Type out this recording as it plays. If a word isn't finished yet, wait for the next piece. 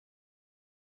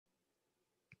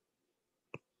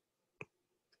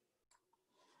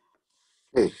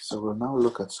Okay, so we'll now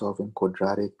look at solving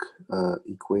quadratic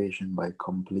equation by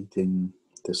completing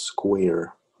the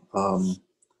square.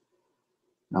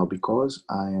 Now, because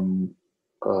I'm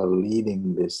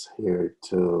leading this here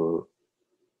to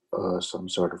some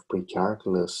sort of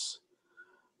pre-calculus,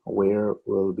 where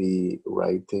we'll be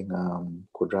writing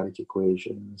quadratic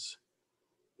equations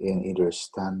in either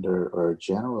standard or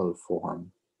general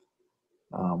form,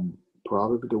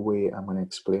 probably the way I'm going to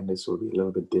explain this will be a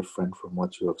little bit different from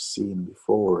what you have seen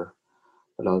before.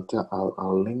 But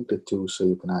I'll link the two so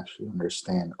you can actually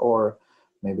understand, or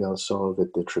maybe I'll solve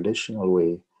it the traditional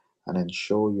way and then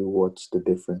show you what the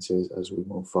difference is as we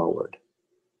move forward.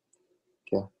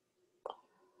 Okay.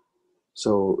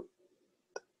 So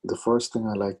the first thing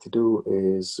I like to do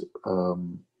is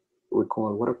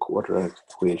recall what a quadratic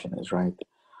equation is, right?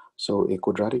 So a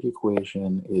quadratic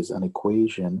equation is an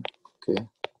equation, okay?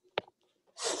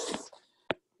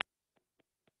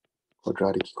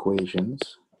 Quadratic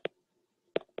equations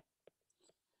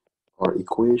are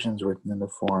equations written in the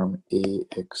form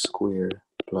ax squared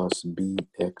plus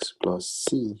bx plus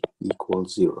c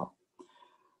equals 0.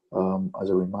 As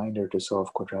a reminder, to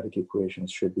solve quadratic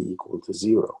equations should be equal to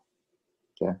 0,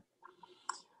 okay?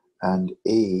 And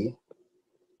a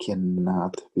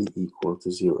cannot be equal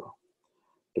to 0.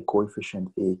 The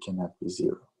coefficient a cannot be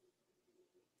 0.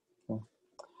 Okay?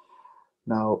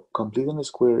 Now, completing the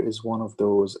square is one of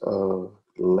those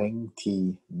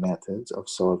lengthy methods of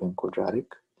solving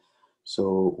quadratic.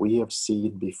 So we have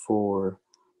seen before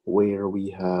where we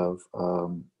have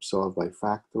solved by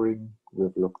factoring.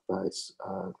 We've looked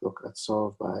at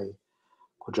solve by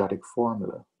quadratic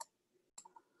formula.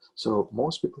 So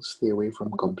most people stay away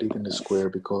from completing the square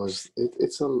because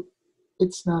it's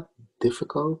not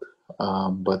difficult,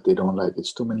 but they don't like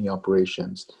it's too many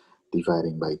operations,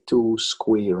 dividing by 2,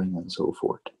 squaring, and so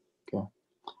forth. Okay.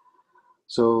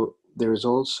 So there's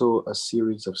also a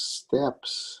series of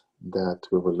steps that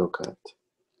we will look at.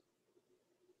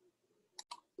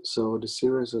 So the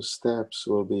series of steps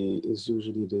is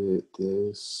usually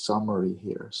the summary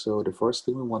here. So the first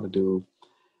thing we want to do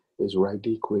is write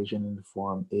the equation in the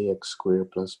form ax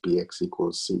squared plus bx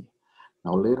equals c.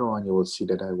 Now later on you will see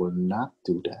that I will not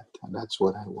do that, and that's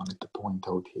what I wanted to point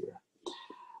out here.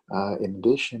 In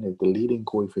addition, if the leading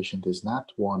coefficient is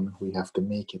not 1, we have to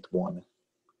make it 1. And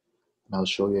I'll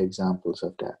show you examples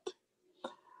of that.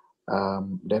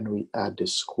 Then we add the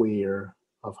square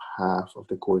of half of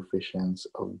the coefficients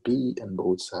of b on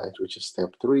both sides, which is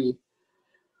step 3.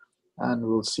 And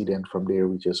we'll see then from there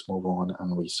we just move on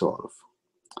and we solve.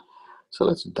 So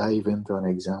let's dive into an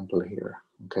example here,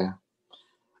 okay?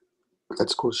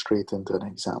 Let's go straight into an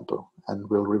example and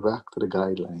we'll revert to the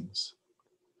guidelines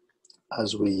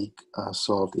as we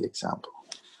solve the example.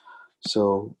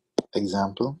 So,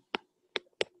 example,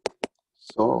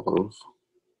 solve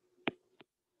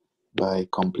by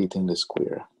completing the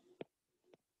square.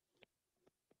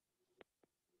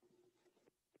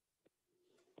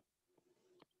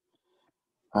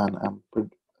 And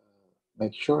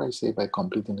make sure I say by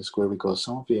completing the square because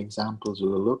some of the examples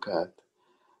we'll look at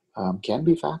can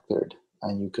be factored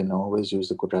and you can always use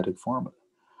the quadratic formula.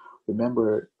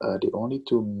 Remember, the only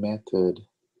two methods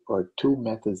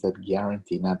that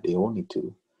guarantee, not the only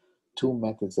two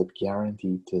methods that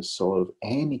guarantee to solve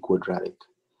any quadratic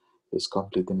is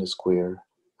completing the square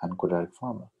and quadratic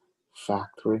formula.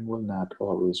 Factoring will not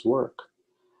always work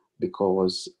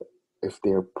because if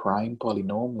they're prime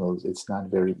polynomials, it's not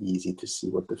very easy to see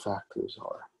what the factors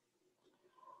are.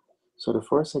 So the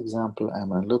first example I'm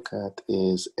going to look at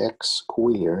is x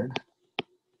squared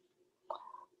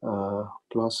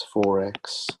plus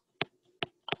 4x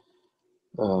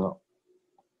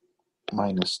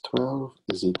minus 12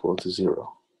 is equal to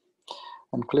 0.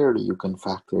 And clearly you can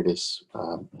factor this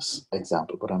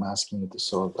example, but I'm asking you to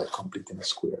solve by completing the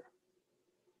square.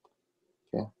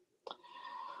 Okay.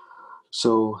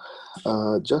 So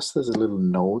just as a little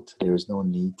note, there is no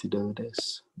need to do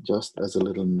this. Just as a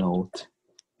little note,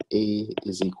 a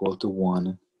is equal to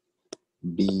 1,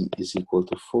 b is equal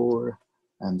to 4,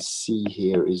 and c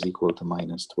here is equal to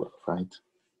minus 12, right?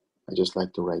 I just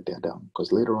like to write that down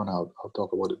because later on I'll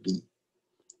talk about a b.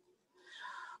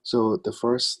 So the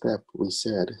first step we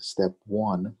said, step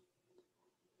 1,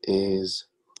 is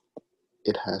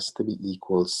it has to be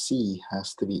equal, c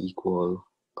has to be equal,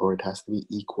 or it has to be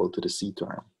equal to the c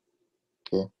term.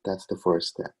 Okay, that's the first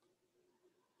step.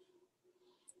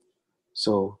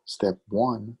 So step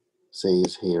 1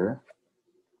 says here,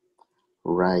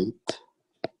 write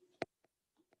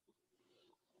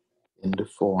in the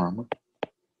form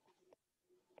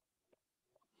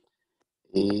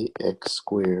ax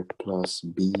squared plus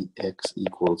bx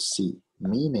equals c,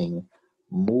 meaning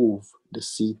move the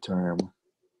c term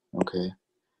okay,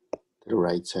 to the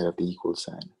right side of the equal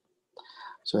sign.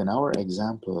 So in our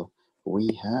example,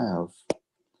 we have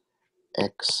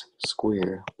x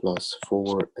squared plus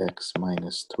 4x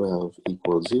minus 12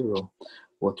 equals 0.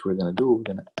 What we're going to do, we're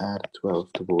going to add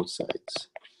 12 to both sides.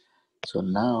 So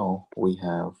now we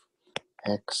have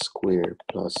x squared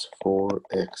plus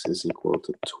 4x is equal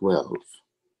to 12.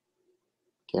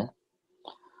 Okay,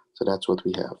 so that's what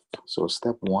we have. So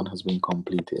step 1 has been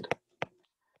completed.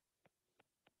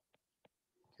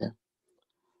 Okay,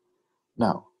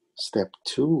 now step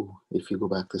 2, if you go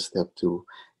back to step 2,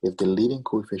 if the leading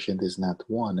coefficient is not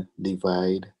 1,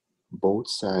 divide both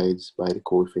sides by the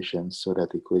coefficient so that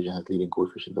the equation has leading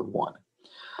coefficient of 1.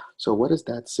 So what is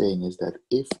that saying is that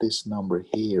if this number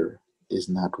here is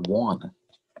not 1,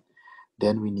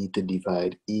 then we need to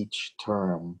divide each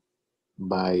term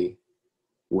by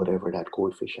whatever that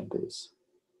coefficient is.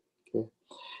 Okay.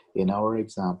 In our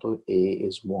example, a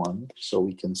is 1, so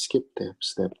we can skip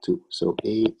step 2. So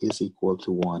a is equal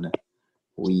to 1.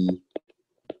 We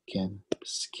can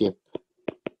skip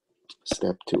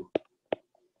step 2.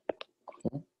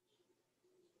 Okay.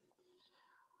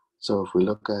 So if we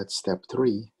look at step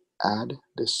 3, add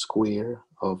the square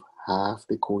of half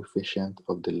the coefficient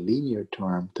of the linear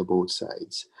term to both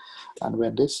sides. And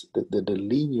when the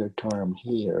linear term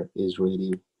here is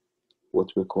really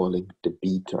what we're calling the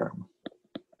b term.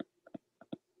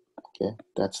 Okay,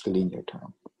 that's the linear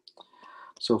term.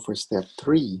 So for step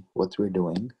 3, what we're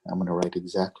doing, I'm going to write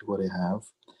exactly what I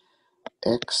have.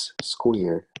 X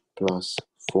squared plus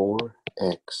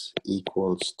 4x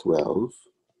equals 12.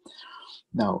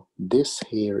 Now, this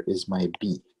here is my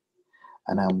b.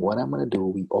 And what I'm going to do,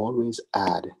 we always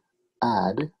add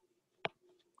half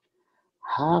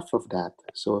of that.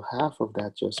 So half of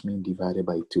that just means divided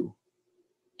by 2.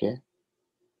 Okay?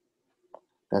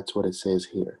 That's what it says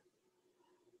here.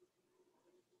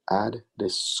 Add the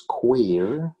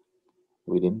square,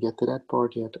 we didn't get to that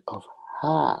part yet, of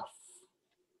half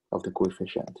of the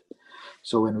coefficient.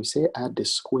 So when we say add the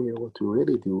square, what we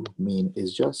really do mean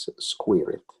is just square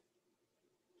it.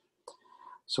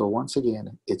 So once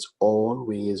again, it's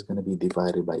always going to be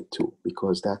divided by 2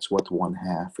 because that's what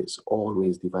 1/2 is,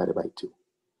 always divided by 2.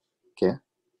 Okay?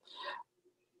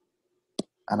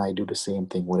 And I do the same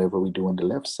thing. Whatever we do on the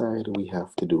left side, we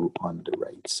have to do on the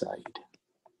right side.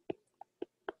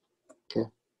 Okay?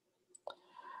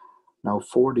 Now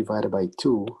 4 divided by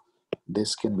 2,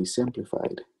 this can be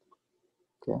simplified.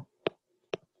 Okay?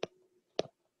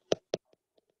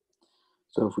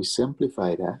 So if we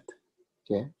simplify that,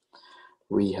 okay,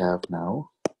 we have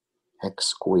now x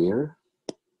squared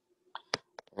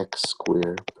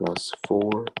plus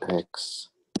 4x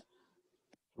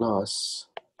plus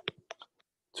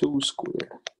 2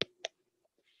 squared.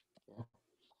 Okay?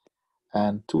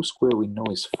 And 2 squared we know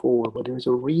is 4, but there's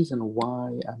a reason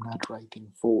why I'm not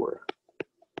writing 4.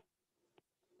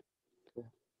 Okay?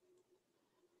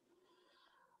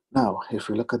 Now, if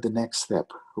we look at the next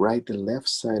step, write the left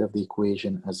side of the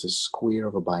equation as the square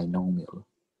of a binomial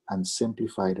and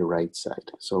simplify the right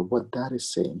side. So what that is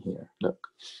saying here, look,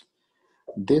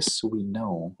 this we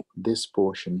know, this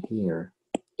portion here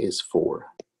is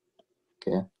 4.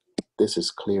 Okay, this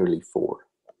is clearly 4.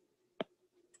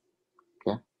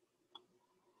 Okay,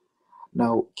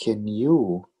 now can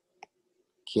you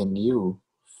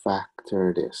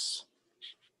factor this?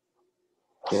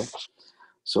 Okay,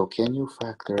 so can you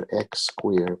factor x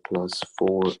squared plus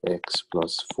 4x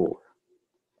plus 4?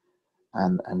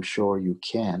 And I'm sure you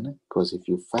can, because if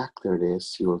you factor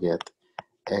this, you'll get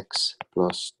x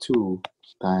plus 2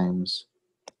 times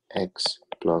x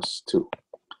plus 2,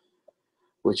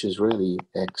 which is really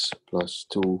x plus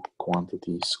 2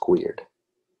 quantity squared.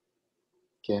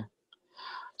 Okay,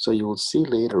 so you will see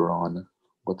later on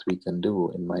what we can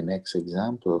do. In my next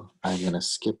example, I'm going to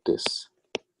skip this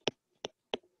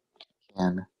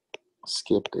and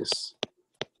skip this.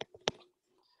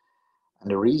 And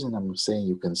the reason I'm saying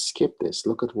you can skip this,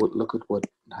 look at what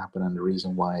happened and the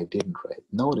reason why I didn't write.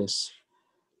 Notice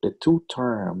the 2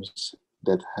 terms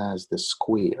that has the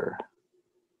square,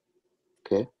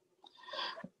 okay?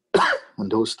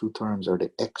 And those 2 terms are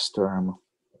the x term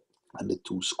and the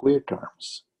 2 square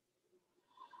terms.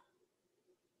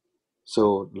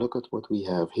 So look at what we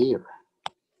have here,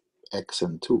 x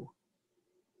and 2,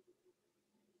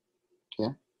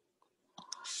 okay?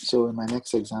 So in my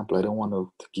next example, I don't want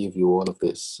to give you all of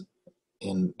this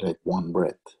in like one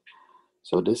breath.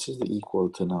 So this is equal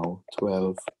to now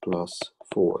 12 plus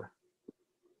 4.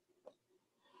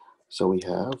 So we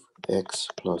have x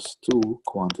plus 2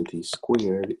 quantity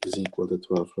squared is equal to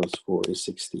 12 plus 4 is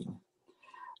 16.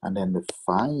 And then the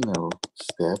final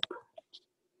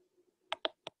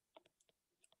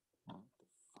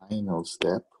final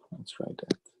step, let's write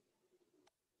that,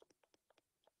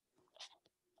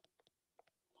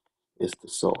 is to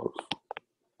solve.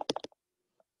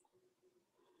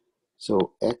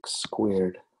 So x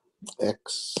squared,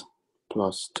 x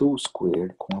plus 2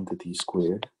 squared, quantity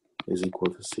squared, is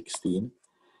equal to 16.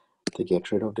 To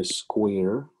get rid of the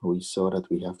square, we saw that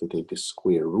we have to take the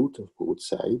square root of both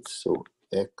sides. So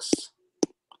x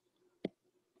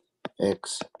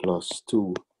plus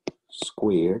 2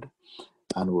 squared,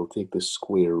 and we'll take the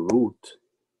square root,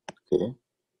 okay,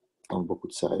 on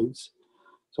both sides.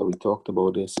 So we talked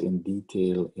about this in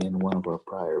detail in one of our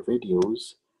prior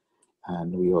videos,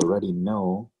 and we already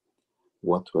know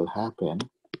what will happen.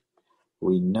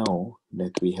 We know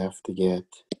that we have to get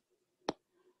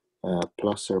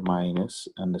plus or minus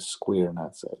and the square on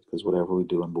that side, because whatever we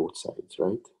do on both sides,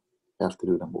 right? We have to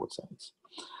do it on both sides.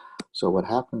 So what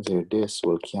happens here, this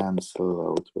will cancel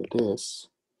out with this,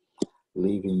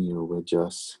 leaving you with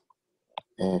just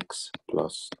x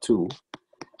plus 2,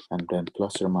 and then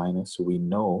plus or minus, we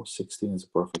know 16 is a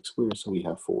perfect square, so we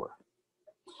have 4.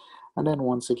 And then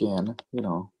once again, you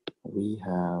know, we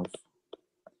have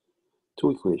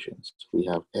two equations. We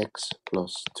have x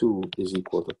plus 2 is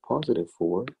equal to positive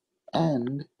 4,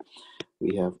 and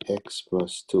we have x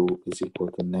plus 2 is equal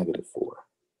to negative 4.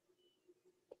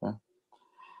 Okay?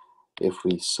 If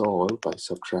we solve by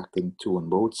subtracting 2 on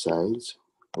both sides,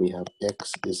 we have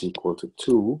x is equal to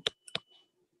 2,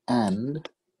 and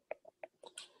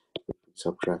if we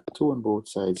subtract 2 on both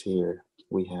sides here,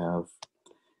 we have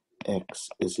x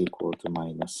is equal to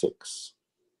minus 6.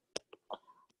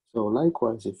 So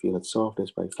likewise, if you had solved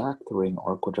this by factoring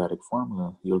or quadratic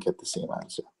formula, you'll get the same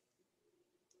answer.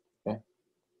 Okay?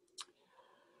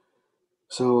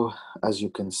 So as you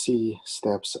can see,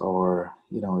 steps are,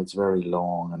 you know, it's very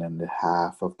long, and then the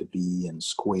half of the b and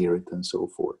square it and so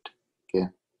forth. Okay?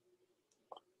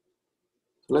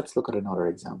 So let's look at another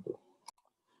example.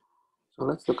 So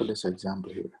let's look at this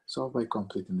example here. Solve by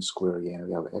completing the square again.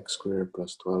 We have x squared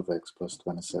plus 12x plus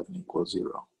 27 equals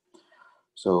 0.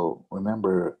 So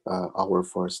remember, our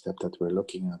first step that we're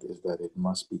looking at is that it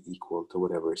must be equal to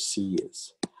whatever c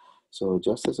is. So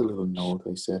just as a little note,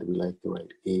 I said we like to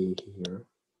write a here,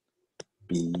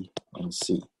 b, and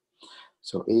c.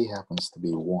 So a happens to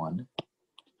be 1,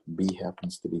 b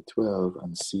happens to be 12,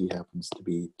 and c happens to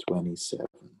be 27,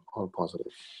 all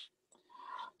positive.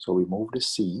 So we move the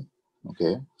c,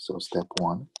 okay? So step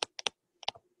 1,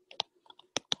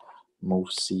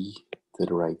 move c to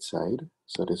the right side.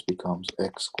 So this becomes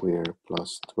x squared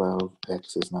plus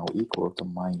 12x is now equal to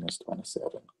minus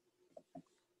 27.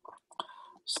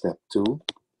 Step 2,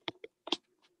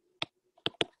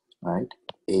 right?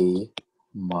 A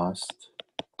must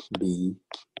be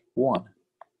 1.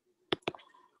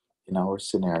 In our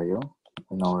scenario,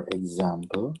 in our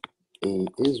example, A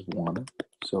is 1,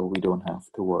 so we don't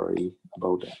have to worry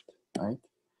about that, right?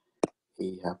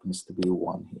 A happens to be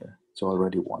 1 here. It's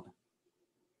already 1.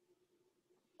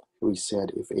 We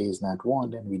said if A is not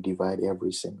 1, then we divide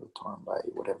every single term by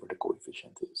whatever the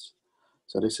coefficient is.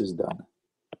 So this is done.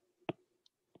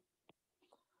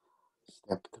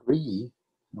 Step 3,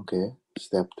 okay,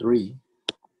 step 3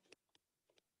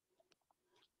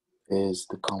 is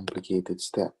the complicated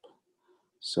step.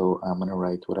 So I'm going to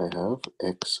write what I have,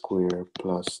 x squared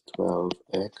plus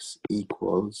 12x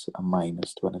equals a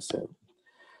minus 27.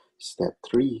 Step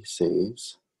 3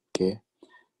 says, okay,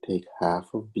 take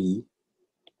half of b,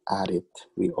 add it,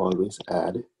 we always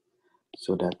add,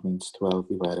 so that means 12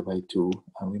 divided by 2,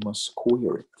 and we must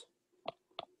square it,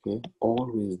 okay,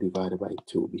 always divided by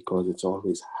 2, because it's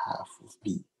always half of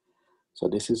b. So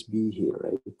this is b here,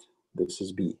 right? This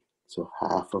is b, so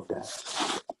half of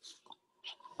that.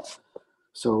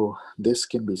 So this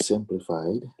can be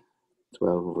simplified,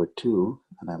 12 over 2,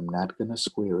 and I'm not going to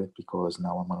square it because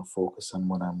now I'm going to focus on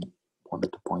what I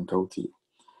wanted to point out to you.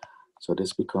 So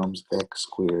this becomes x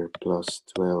squared plus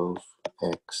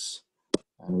 12x,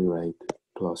 and we write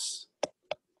plus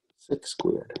 6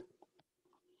 squared.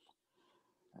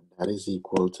 And that is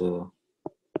equal to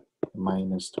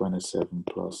minus 27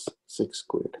 plus 6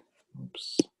 squared.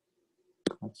 Oops.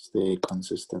 Let's stay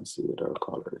consistency with our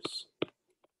colors.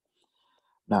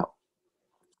 Now,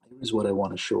 here's what I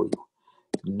want to show you.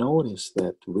 Notice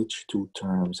that which two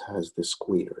terms has the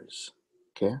squares,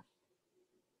 okay?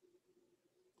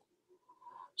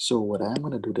 So what I'm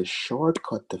going to do, the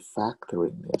shortcut to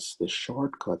factoring this, the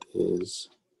shortcut is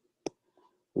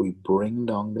we bring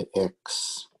down the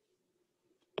x,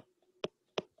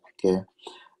 okay?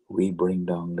 We bring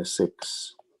down the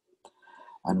 6.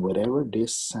 And whatever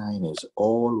this sign is,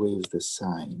 always the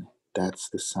sign, that's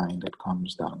the sign that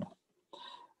comes down.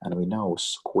 And we now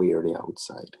square the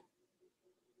outside.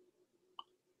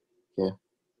 Okay.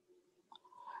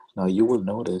 Now you will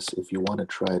notice if you want to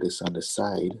try this on the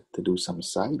side to do some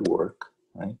side work,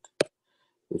 right?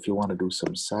 If you want to do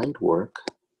some side work,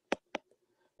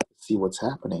 see what's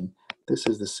happening. This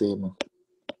is the same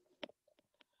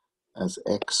as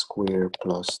x squared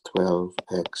plus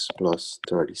 12x plus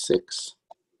 36,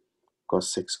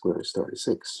 because 6 squared is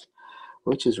 36,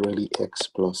 which is really x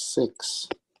plus 6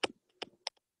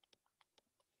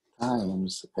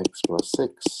 times x plus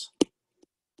 6.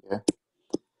 Okay?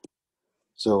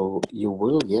 So you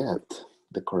will get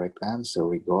the correct answer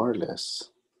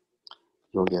regardless.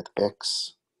 You'll get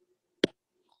x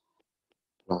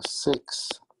plus 6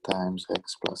 times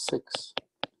x plus 6,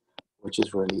 which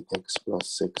is really x plus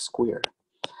 6 squared.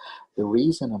 The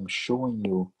reason I'm showing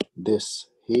you this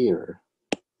here,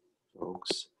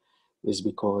 folks, is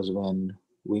because when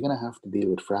we're going to have to deal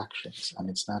with fractions, and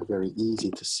it's not very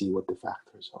easy to see what the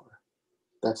factors are.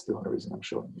 That's the only reason I'm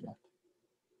showing you that.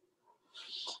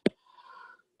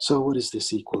 So what is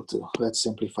this equal to? Let's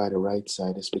simplify the right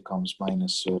side. This becomes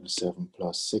minus 37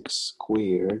 plus 6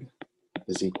 squared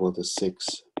is equal to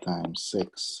 6 times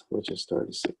 6, which is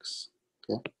 36.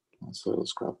 Okay, that's a little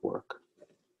scrap work.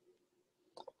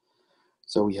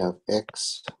 So we have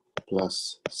x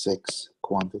plus 6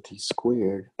 quantity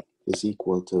squared is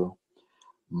equal to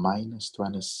minus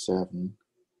 27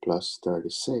 plus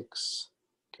 36,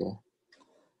 okay,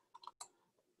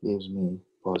 gives me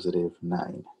positive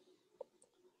 9.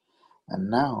 And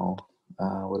now,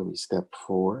 what are we, step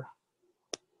 4?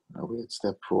 Are we at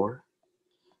step 4?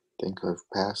 I think I've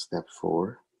passed step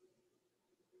 4.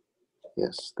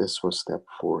 Yes, this was step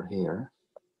 4 here.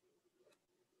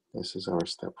 This is our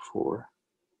step 4.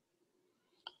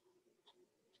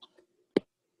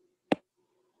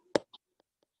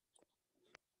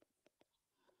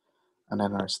 And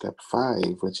then our step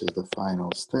 5, which is the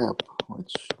final step,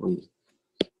 which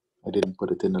I didn't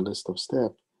put it in the list of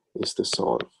steps, is to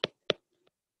solve.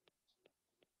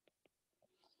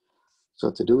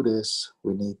 So to do this,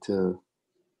 we need to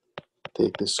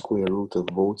take the square root of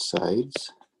both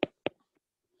sides,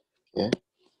 okay?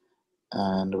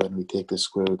 And when we take the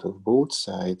square root of both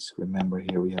sides, remember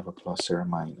here we have a plus or a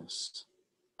minus.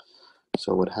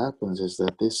 So what happens is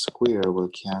that this square will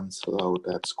cancel out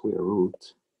that square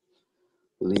root,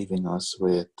 leaving us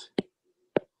with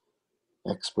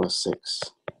x plus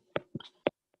 6.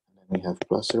 And then we have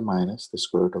plus or minus the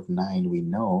square root of 9. We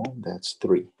know that's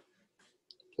 3.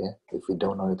 Okay? If we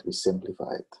don't know it, we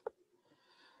simplify it.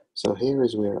 So here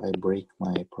is where I break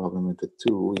my problem into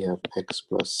 2. We have x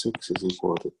plus 6 is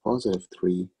equal to positive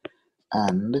 3,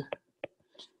 and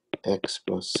x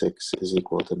plus 6 is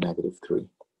equal to negative 3.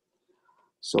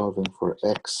 Solving for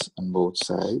x on both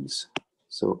sides.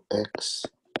 So x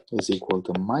is equal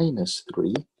to minus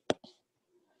 3.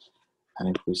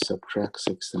 And if we subtract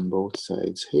 6 on both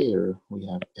sides here, we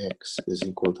have x is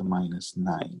equal to minus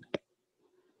 9.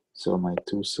 So my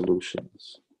two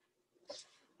solutions.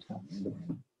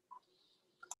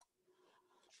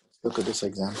 Look at this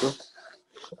example.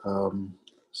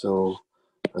 So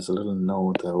as a little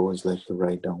note, I always like to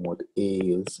write down what a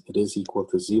is. It is equal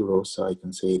to 0, so I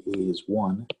can say a is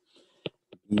 1,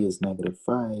 b is negative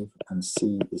 5, and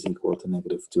c is equal to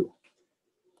negative 2.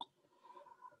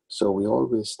 So we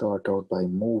always start out by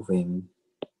moving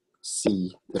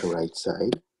c to the right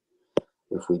side.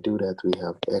 If we do that, we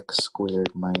have x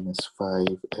squared minus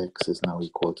 5x is now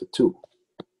equal to 2.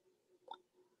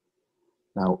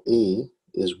 Now a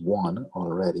is 1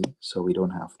 already, so we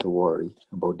don't have to worry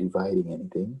about dividing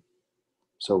anything.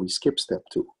 So we skip step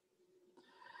 2.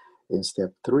 In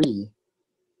step 3,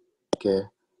 okay,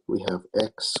 we have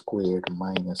x squared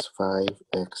minus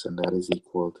 5x, and that is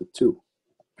equal to 2.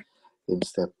 In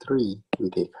step 3, we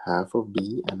take half of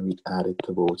b and we add it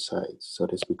to both sides. So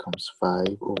this becomes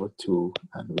 5 over 2,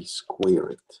 and we square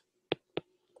it.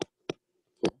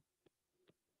 Okay.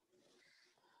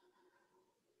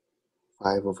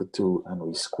 5 over 2, and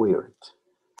we square it.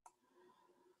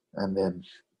 And then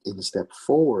in step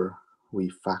 4, we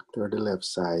factor the left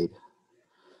side,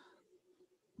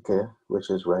 okay, which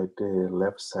is right the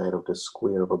left side of the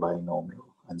square of a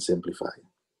binomial, and simplify.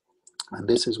 And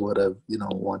this is what I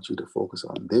want you to focus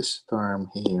on. This term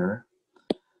here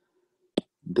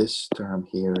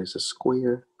is a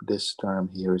square. This term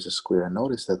here is a square.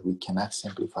 Notice that we cannot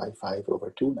simplify 5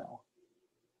 over 2 now.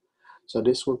 So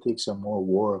this will take some more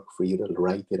work for you to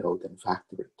write it out and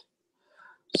factor it.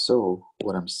 So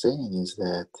what I'm saying is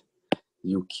that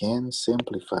you can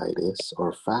simplify this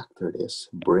or factor this,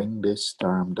 bring this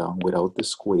term down without the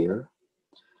square,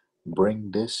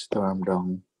 bring this term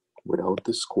down without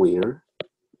the square,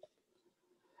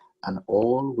 and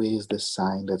always the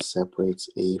sign that separates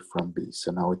A from B.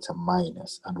 So now it's a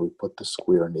minus, and we put the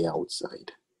square on the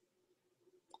outside.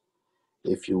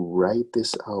 If you write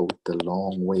this out the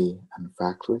long way and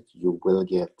factor it, you will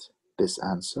get this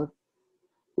answer,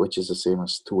 which is the same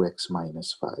as 2x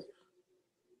minus 5.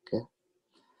 Okay?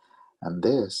 And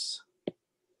this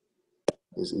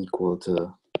is equal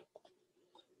to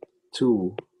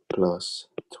 2 plus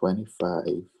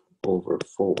 25 over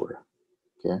 4.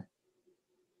 Okay?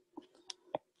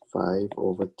 5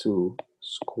 over 2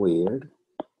 squared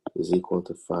is equal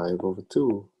to 5 over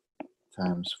 2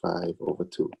 times 5 over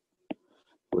 2,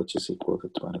 which is equal to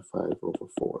 25 over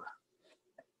 4.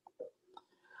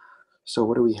 So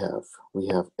what do we have? We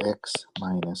have x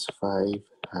minus 5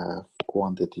 half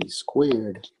quantity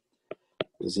squared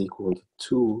is equal to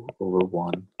 2 over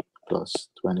 1 plus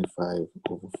 25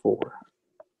 over 4.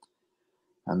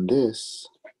 And this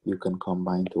you can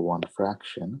combine to one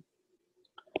fraction,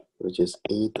 which is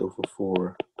 8 over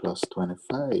 4 plus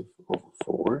 25 over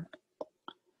 4.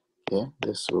 Okay,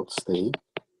 this will stay.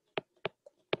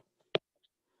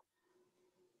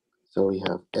 So we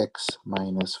have x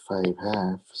minus 5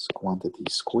 halves quantity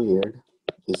squared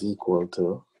is equal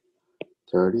to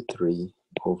 33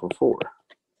 over 4.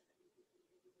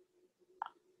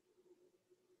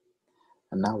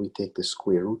 And now we take the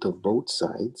square root of both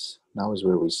sides. Now is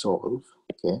where we solve.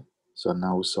 Okay, so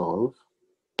now we solve.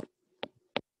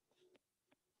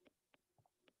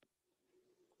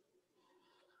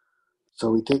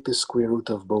 So we take the square root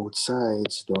of both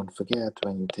sides. Don't forget,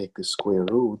 when you take the square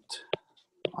root,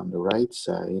 on the right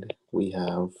side, we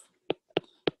have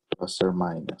plus or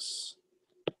minus.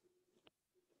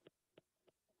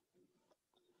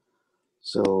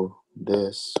 So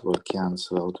this will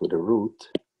cancel out with a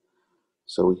root.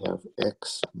 So we have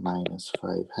x minus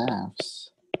 5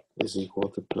 halves is equal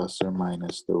to plus or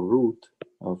minus the root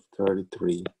of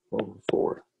 33 over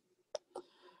 4,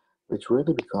 which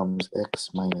really becomes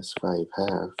x minus 5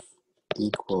 half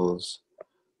equals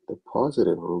the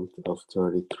positive root of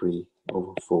 33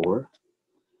 over 4,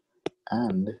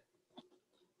 and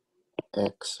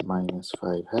x minus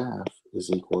 5 half is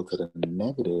equal to the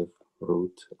negative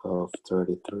root of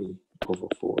 33 over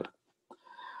 4.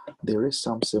 There is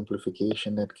some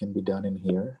simplification that can be done in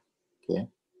here, okay?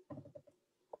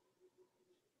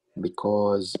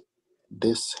 Because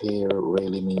this here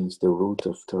really means the root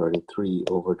of 33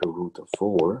 over the root of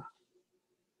 4,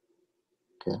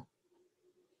 okay?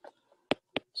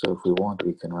 So if we want,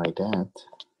 we can write that.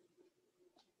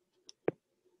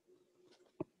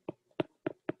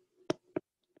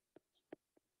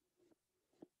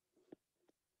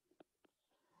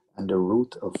 And the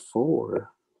root of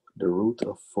 4,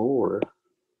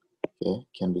 okay,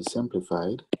 can be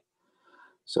simplified.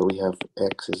 So we have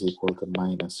x is equal to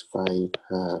minus 5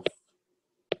 half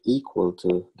equal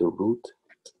to the root,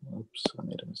 oops, I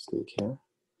made a mistake here,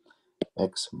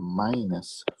 x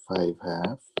minus 5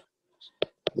 half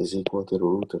is equal to the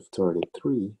root of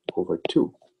 33 over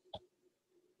 2.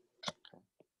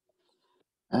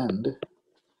 And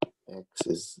x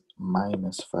is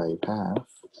minus 5 half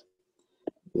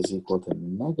is equal to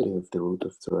negative the root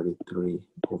of 33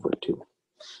 over 2.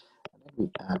 And then we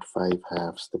add 5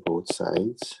 halves to both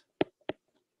sides.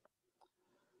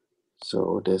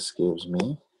 So this gives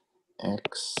me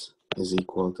x is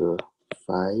equal to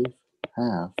 5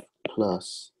 half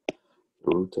plus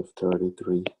root of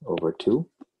 33 over 2.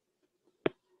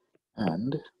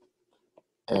 And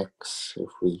x, if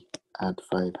we add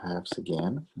 5 halves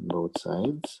again on both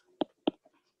sides,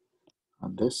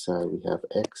 on this side we have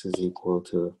x is equal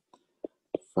to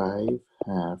 5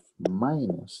 half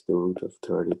minus the root of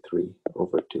 33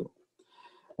 over 2.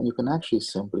 And you can actually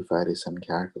simplify this in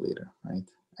calculator,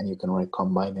 right? And you can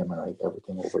combine them and write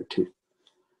everything over 2.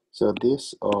 So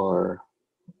these are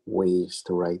ways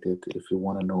to write it. If you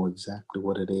want to know exactly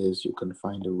what it is, you can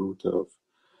find the root of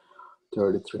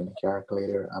 33 in a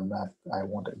calculator. I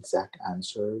want exact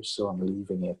answers, so I'm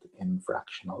leaving it in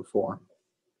fractional form,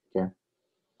 okay?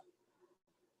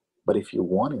 But if you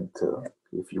wanted to,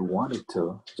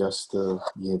 just to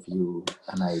give you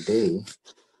an idea,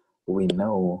 we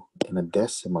know in a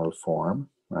decimal form,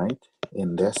 right?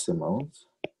 In decimals,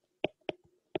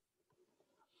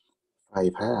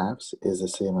 5 halves is the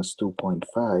same as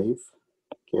 2.5,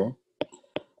 okay?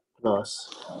 Plus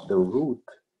the root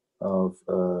of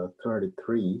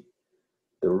 33,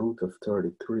 the root of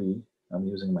 33, I'm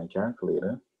using my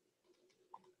calculator,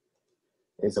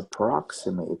 is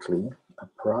approximately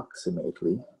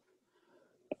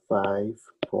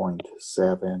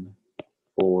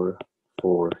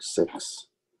 5.7446.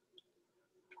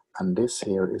 And this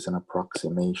here is an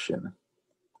approximation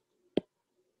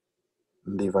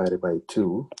divided by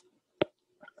 2.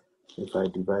 If I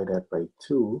divide that by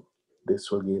 2,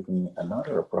 this will give me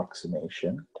another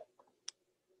approximation,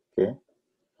 okay,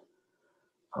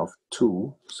 of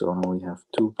 2. So now we have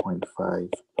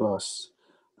 2.5 plus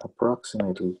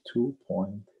approximately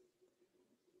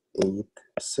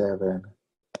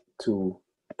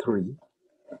 2.8723.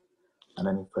 And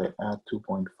then if I add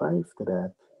 2.5 to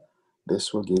that,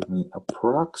 this will give me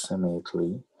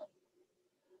approximately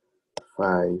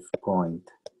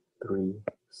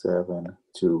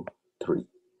 5.3723.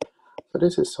 So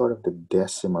this is sort of the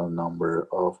decimal number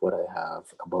of what I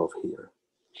have above here,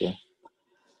 okay?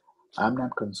 I'm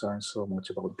not concerned so much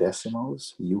about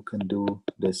decimals. You can do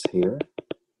this here,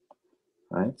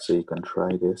 right? So you can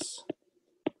try this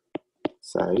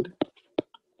side,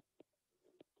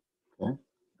 okay,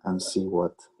 and see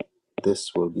what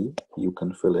this will be. You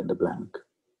can fill in the blank,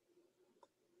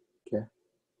 okay?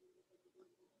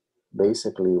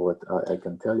 Basically, what I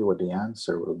can tell you what the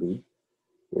answer will be.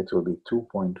 It will be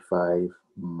 2.5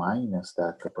 minus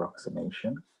that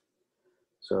approximation.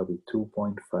 So it'll be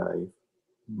 2.5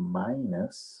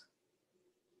 minus,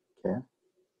 okay,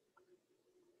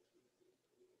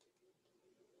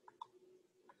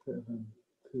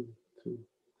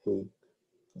 7,228,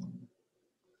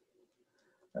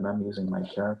 and I'm using my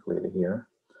calculator here.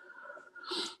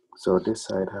 So this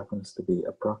side happens to be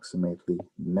approximately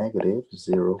negative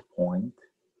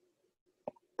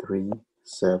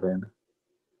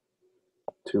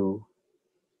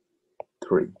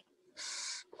 0.3723.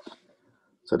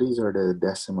 So these are the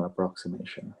decimal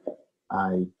approximation.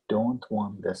 I don't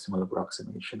want decimal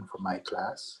approximation for my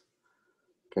class,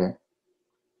 okay?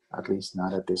 At least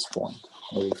not at this point.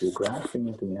 But if you're graphing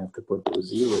it and you have to put those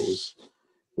zeros,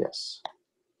 yes.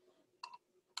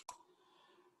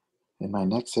 In my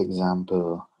next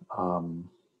example,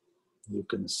 you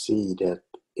can see that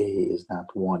A is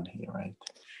not 1 here, right?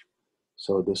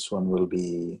 So this one will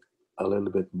be a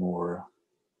little bit more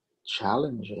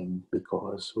challenging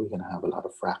because we're going to have a lot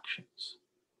of fractions.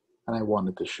 And I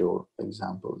wanted to show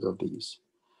examples of these.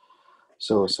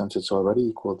 So since it's already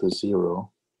equal to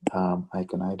 0, I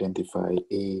can identify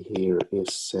A here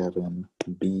is 7,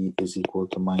 B is equal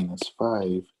to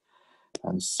 -5,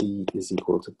 and C is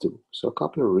equal to 2. So a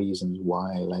couple of reasons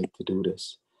why I like to do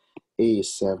this. A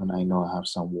is 7, I know I have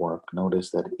some work.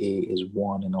 Notice that A is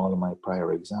 1 in all of my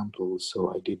prior examples, so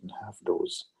I didn't have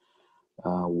those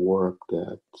work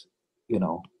that, you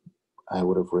know, I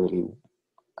would have really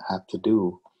had to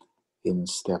do in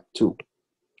step 2,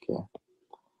 okay?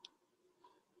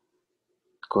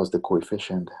 Because the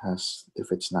coefficient has,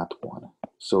 if it's not 1.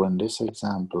 So in this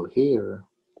example here,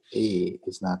 A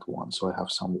is not 1, so I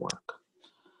have some work.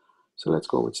 So let's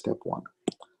go with step 1.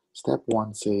 Step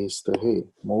 1 says to,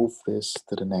 hey, move this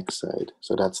to the next side.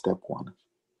 So that's step 1,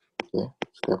 okay?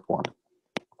 Step 1.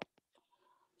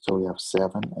 So we have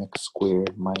 7x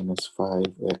squared minus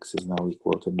 5x is now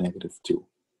equal to -2,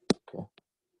 okay?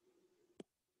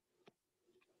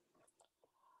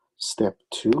 Step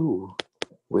 2,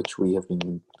 which we have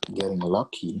been getting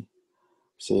lucky,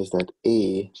 says that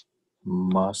A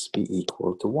must be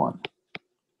equal to 1.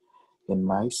 In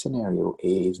my scenario,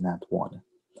 A is not 1.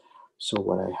 So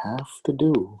what we have to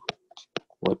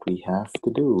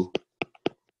do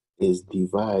is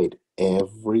divide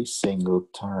every single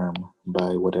term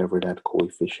by whatever that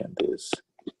coefficient is.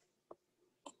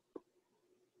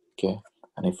 Okay,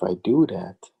 and if I do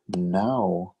that,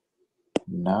 now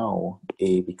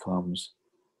A becomes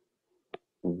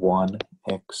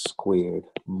 1x squared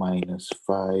minus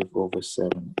 5 over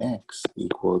 7x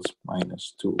equals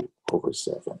 -2 over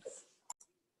 7.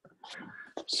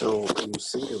 So you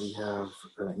see that we have,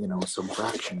 you know, some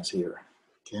fractions here,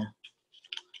 okay?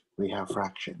 We have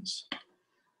fractions.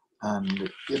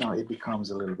 And, you know, it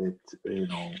becomes a little bit, you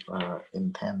know,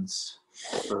 intense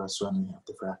for us when we have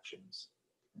the fractions.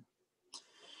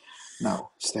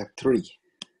 Now, step 3,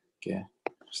 okay?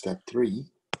 Step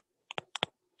 3.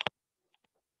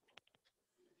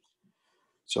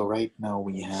 So right now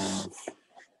we have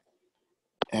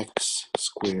x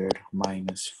squared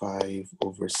minus 5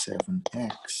 over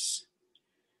 7x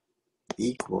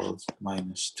equals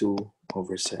 -2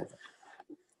 over 7.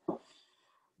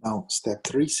 Now, step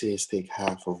 3 says take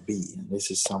half of b, and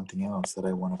this is something else that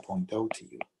I want to point out to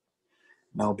you.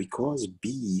 Now, because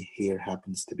b here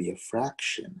happens to be a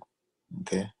fraction,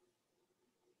 okay,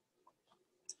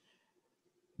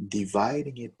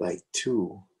 dividing it by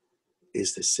 2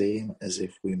 is the same as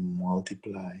if we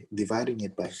multiply, dividing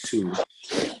it by 2,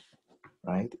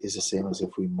 right, is the same as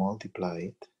if we multiply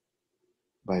it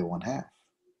by 1/2,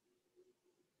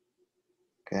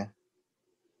 okay?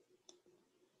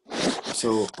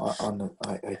 So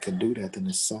I can do that on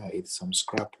the side, some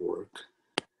scrap work.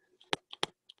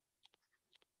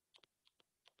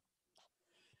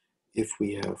 if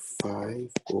we have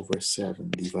 5 over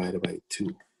 7 divided by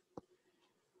 2,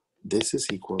 this is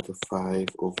equal to 5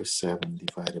 over 7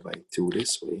 divided by 2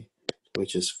 this way,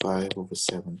 which is 5 over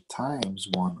 7 times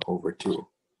 1 over 2,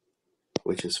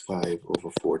 which is 5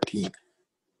 over 14.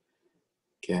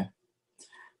 Okay?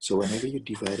 So whenever you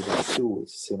divide it by 2,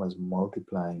 it's the same as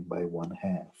multiplying by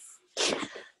 1/2.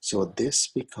 So this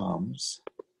becomes,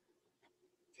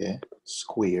 okay,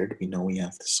 squared. We know we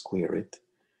have to square it.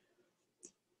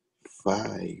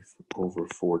 5 over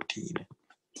 14.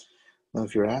 Now,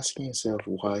 if you're asking yourself,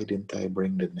 why didn't I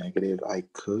bring the negative? I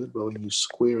could, but when you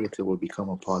square it, it will become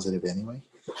a positive anyway.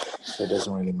 So it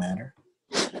doesn't really matter.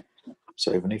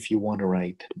 So even if you want to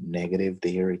write negative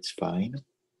there, it's fine.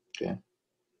 Okay.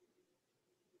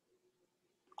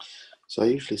 So I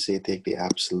usually say take the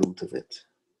absolute of it.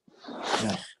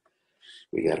 Now,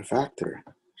 we got a factor.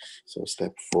 So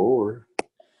step 4,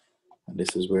 and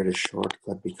this is where the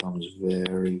shortcut becomes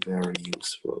very, very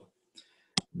useful.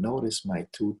 Notice my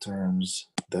two terms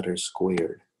that are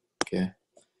squared. Okay.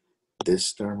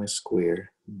 This term is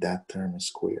square, that term is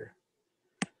square.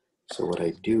 So what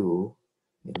I do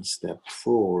in step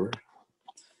 4,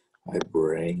 I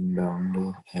bring down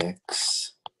the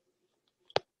x,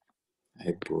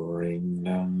 I bring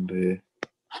down the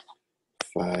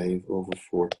 5 over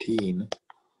 14,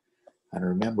 and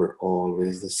remember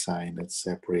always the sign that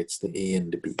separates the a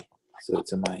and the b, so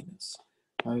it's a minus.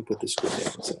 Let me put the square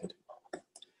down inside.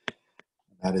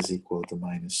 That is equal to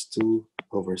minus 2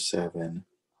 over 7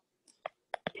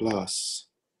 plus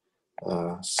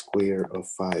square of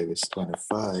 5 is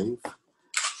 25,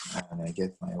 and I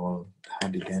get my old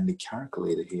handy dandy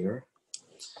calculator here.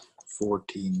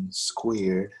 14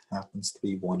 squared happens to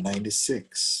be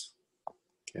 196.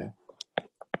 Okay.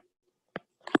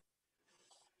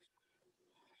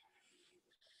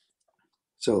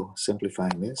 So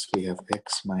simplifying this, we have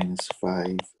x minus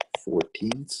 5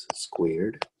 14ths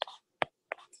squared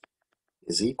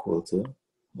is equal to,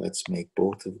 let's make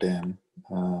both of them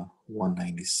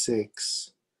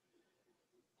 196.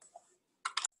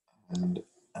 And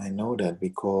I know that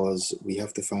because we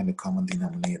have to find the common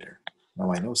denominator.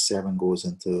 Now I know 7 goes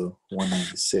into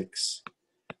 196,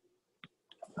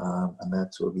 and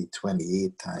that will be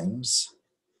 28 times.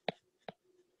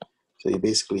 So you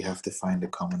basically have to find the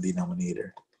common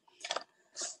denominator.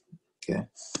 Okay.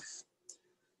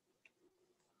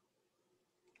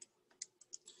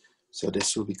 So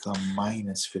this will become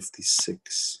minus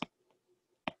 56.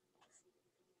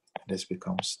 This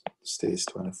stays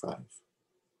 25.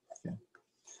 Okay.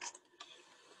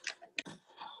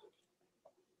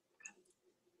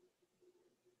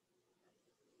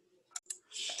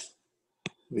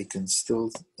 We can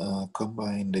still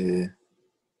combine the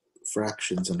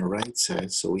fractions on the right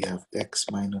side. So we have x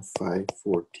minus 5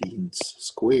 14ths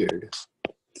squared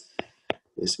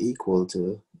is equal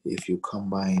to, if you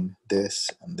combine this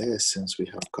and this, since we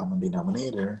have common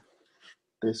denominator,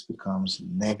 this becomes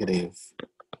negative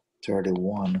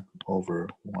 31 over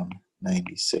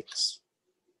 196.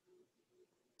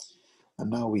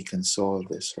 And now we can solve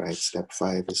this, right? Step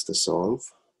 5 is to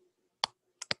solve.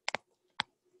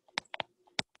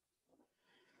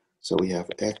 So we have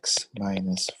x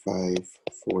minus 5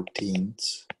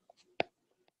 14ths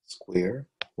square.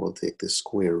 We'll take the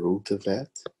square root of that,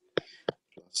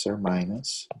 plus or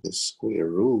minus the square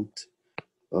root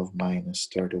of minus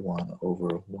 31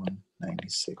 over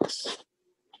 196.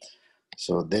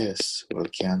 So this will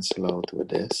cancel out with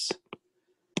this.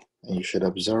 And you should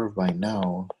observe by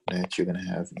now that you're going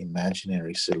to have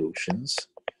imaginary solutions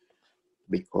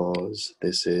because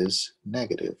this is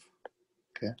negative.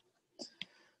 Okay.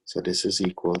 So this is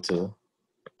equal to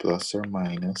plus or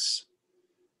minus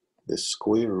the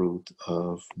square root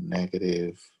of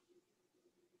negative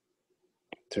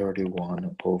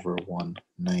 31 over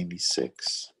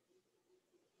 196,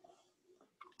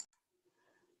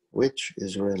 which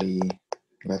is really,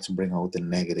 let's bring out the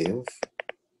negative.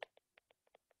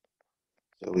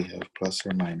 So we have plus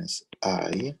or minus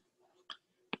I,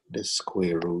 the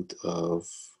square root of,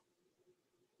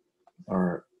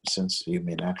 or since you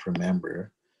may not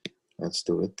remember, let's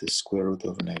do it, the square root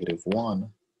of negative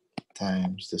 1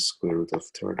 times the square root of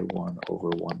 31 over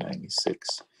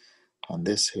 196. And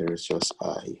this here is just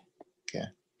I. Okay.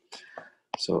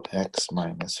 So x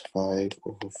minus 5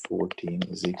 over 14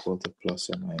 is equal to plus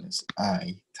or minus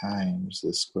I times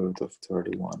the square root of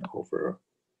 31 over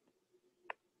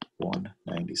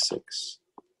 196.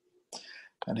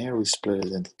 And here we split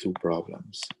it into two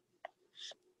problems.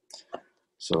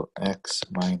 So x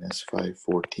minus 5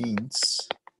 14ths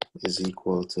is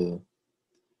equal to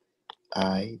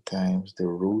I times the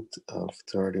root of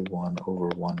 31 over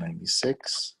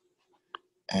 196,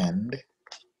 and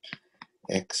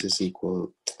x is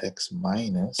equal to x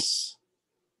minus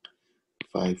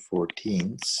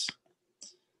 5/14,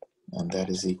 and that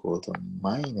is equal to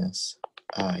minus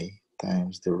I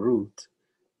times the root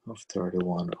of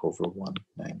 31 over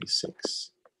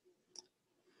 196.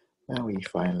 Now we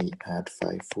finally add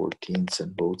 5/14 on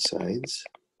both sides.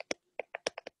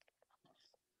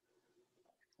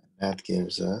 That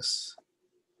gives us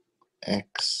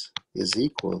x is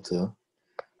equal to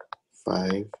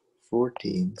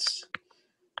 5/14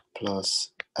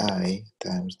 plus I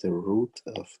times the root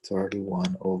of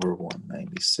 31 over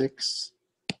 196.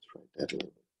 Let's write that a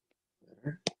little bit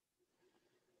better.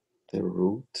 The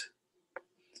root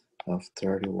of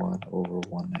 31 over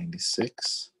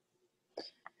 196.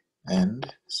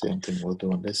 And same thing we'll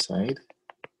do on this side.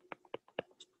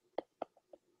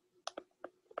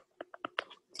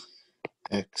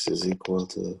 X is equal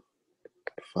to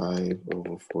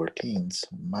 5/14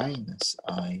 minus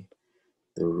I,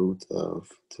 the root of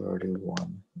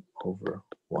 31 over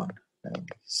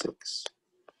 196.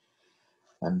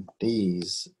 And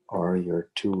these are your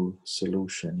two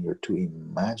solutions, your two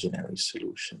imaginary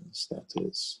solutions, that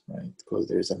is, right? Because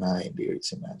there's an I in there,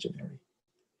 it's imaginary.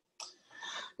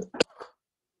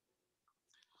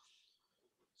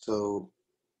 So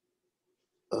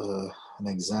an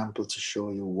example to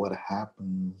show you what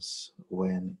happens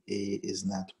when A is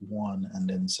not 1, and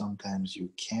then sometimes you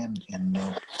can end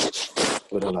up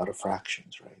with a lot of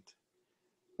fractions, right?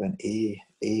 When A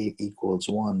equals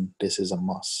 1, this is a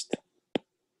must.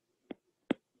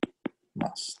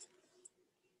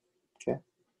 Okay?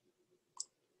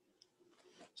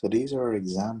 So these are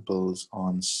examples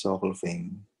on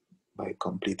solving by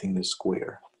completing the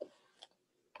square.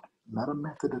 Not a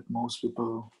method that most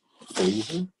people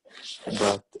favor,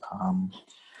 but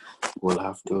we'll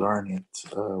have to learn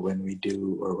it when we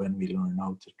do, or when we learn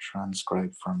how to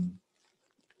transcribe from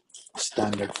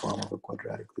standard form of a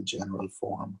quadratic to general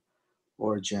form,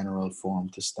 or general form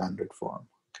to standard form.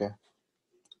 Okay,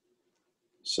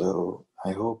 so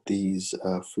I hope these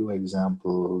few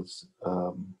examples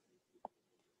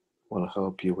will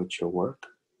help you with your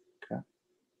work. Okay,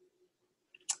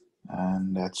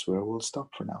 and that's where we'll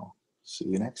stop for now. See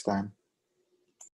you next time.